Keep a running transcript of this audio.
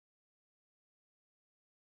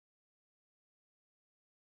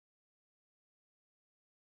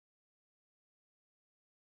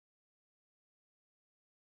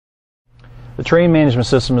The terrain management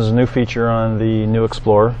system is a new feature on the new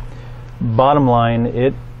Explorer. Bottom line,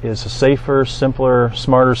 it is a safer, simpler,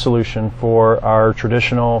 smarter solution for our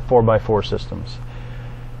traditional 4x4 systems.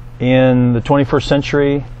 In the 21st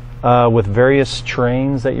century, with various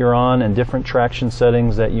terrains that you're on and different traction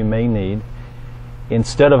settings that you may need,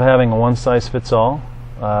 instead of having a one-size-fits-all,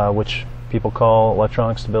 which people call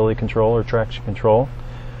electronic stability control or traction control,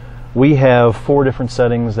 we have 4 different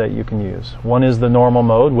settings that you can use. One is the normal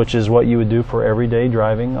mode, which is what you would do for everyday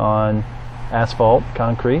driving on asphalt,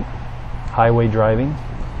 concrete, highway driving.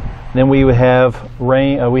 Then we would have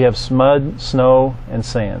rain, we have mud, snow, and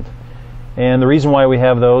sand. And the reason why we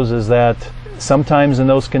have those is that sometimes in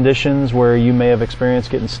those conditions where you may have experienced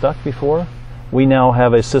getting stuck before, we now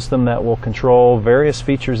have a system that will control various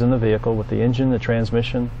features in the vehicle with the engine, the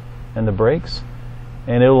transmission, and the brakes.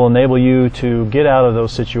 And it will enable you to get out of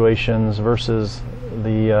those situations versus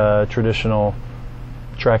the traditional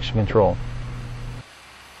traction control.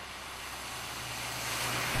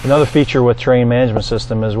 Another feature with terrain management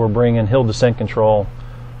system is we're bringing hill descent control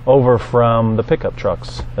over from the pickup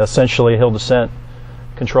trucks. Essentially, hill descent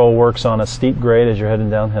control works on a steep grade as you're heading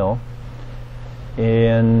downhill.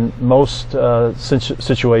 In most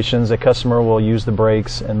situations, a customer will use the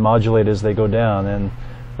brakes and modulate as they go down. And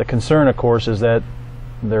the concern, of course, is that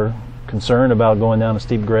they're concerned about going down a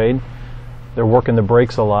steep grade. They're working the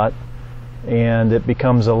brakes a lot, and it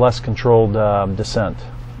becomes a less controlled descent.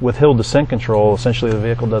 With hill descent control, essentially the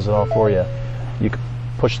vehicle does it all for you. You can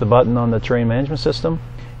push the button on the terrain management system.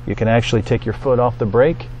 You can actually take your foot off the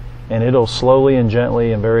brake, and it'll slowly and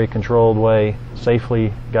gently, in a very controlled way,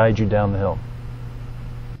 safely guide you down the hill.